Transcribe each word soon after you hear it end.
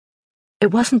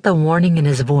It wasn't the warning in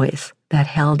his voice that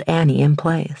held Annie in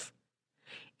place.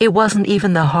 It wasn't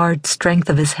even the hard strength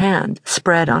of his hand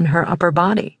spread on her upper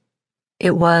body.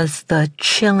 It was the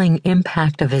chilling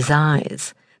impact of his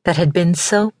eyes that had been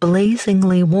so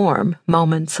blazingly warm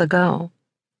moments ago.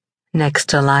 Next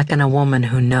to liking a woman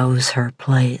who knows her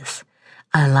place,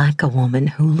 I like a woman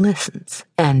who listens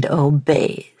and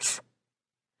obeys.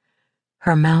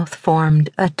 Her mouth formed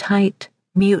a tight,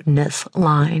 mutinous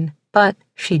line, but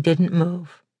she didn't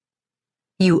move.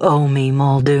 You owe me,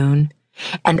 Muldoon,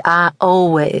 and I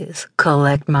always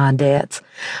collect my debts.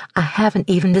 I haven't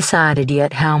even decided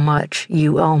yet how much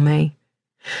you owe me.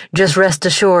 Just rest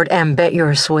assured and bet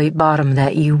your sweet bottom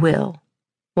that you will.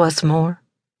 What's more,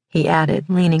 he added,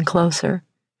 leaning closer,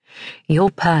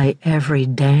 you'll pay every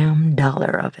damn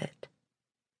dollar of it.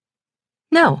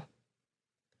 No.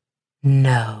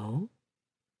 No,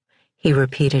 he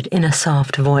repeated in a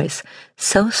soft voice,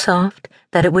 so soft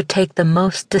that it would take the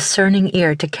most discerning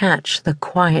ear to catch the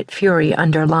quiet fury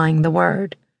underlying the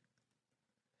word.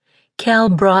 Cal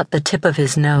brought the tip of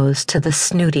his nose to the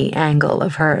snooty angle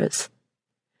of hers.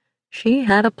 She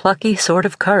had a plucky sort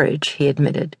of courage, he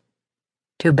admitted.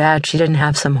 Too bad she didn't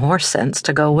have some horse sense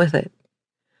to go with it.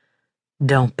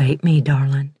 Don't bait me,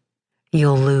 darling.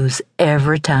 You'll lose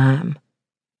every time.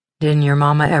 Didn't your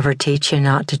mama ever teach you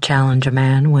not to challenge a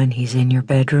man when he's in your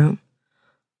bedroom?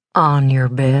 On your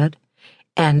bed,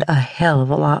 and a hell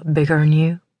of a lot bigger'n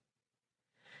you?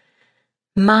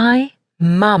 My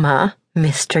mama,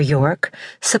 Mr. York,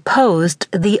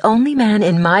 supposed the only man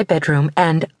in my bedroom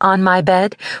and on my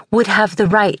bed would have the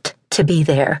right to be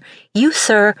there. You,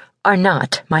 sir, are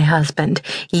not my husband.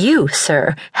 You,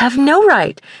 sir, have no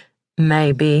right.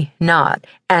 Maybe not,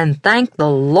 and thank the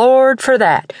Lord for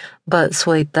that. But,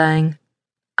 sweet thing,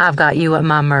 I've got you at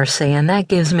my mercy, and that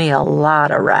gives me a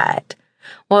lot of right.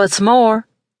 What's more,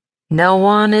 no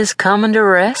one is coming to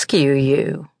rescue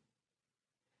you.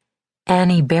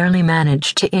 Annie barely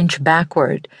managed to inch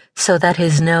backward so that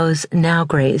his nose now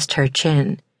grazed her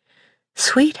chin.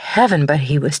 Sweet heaven, but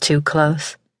he was too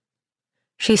close.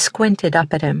 She squinted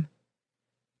up at him.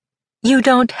 You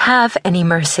don't have any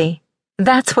mercy.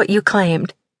 That's what you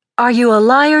claimed. Are you a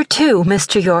liar too,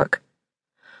 Mr. York?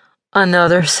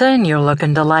 Another sin you're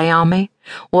looking to lay on me?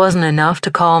 Wasn't enough to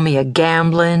call me a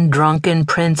gambling, drunken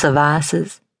prince of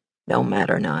vices? Don't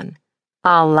matter none.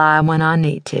 I'll lie when I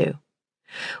need to.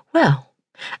 Well,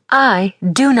 I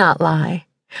do not lie.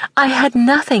 I had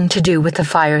nothing to do with the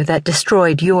fire that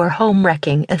destroyed your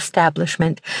home-wrecking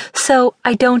establishment, so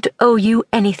I don't owe you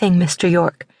anything, Mr.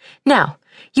 York. Now,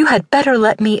 you had better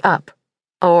let me up,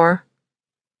 or...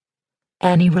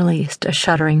 Annie released a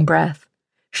shuddering breath.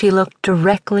 She looked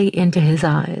directly into his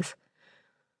eyes.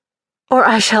 Or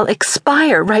I shall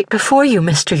expire right before you,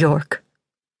 Mr. York.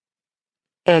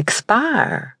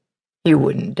 Expire? You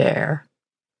wouldn't dare.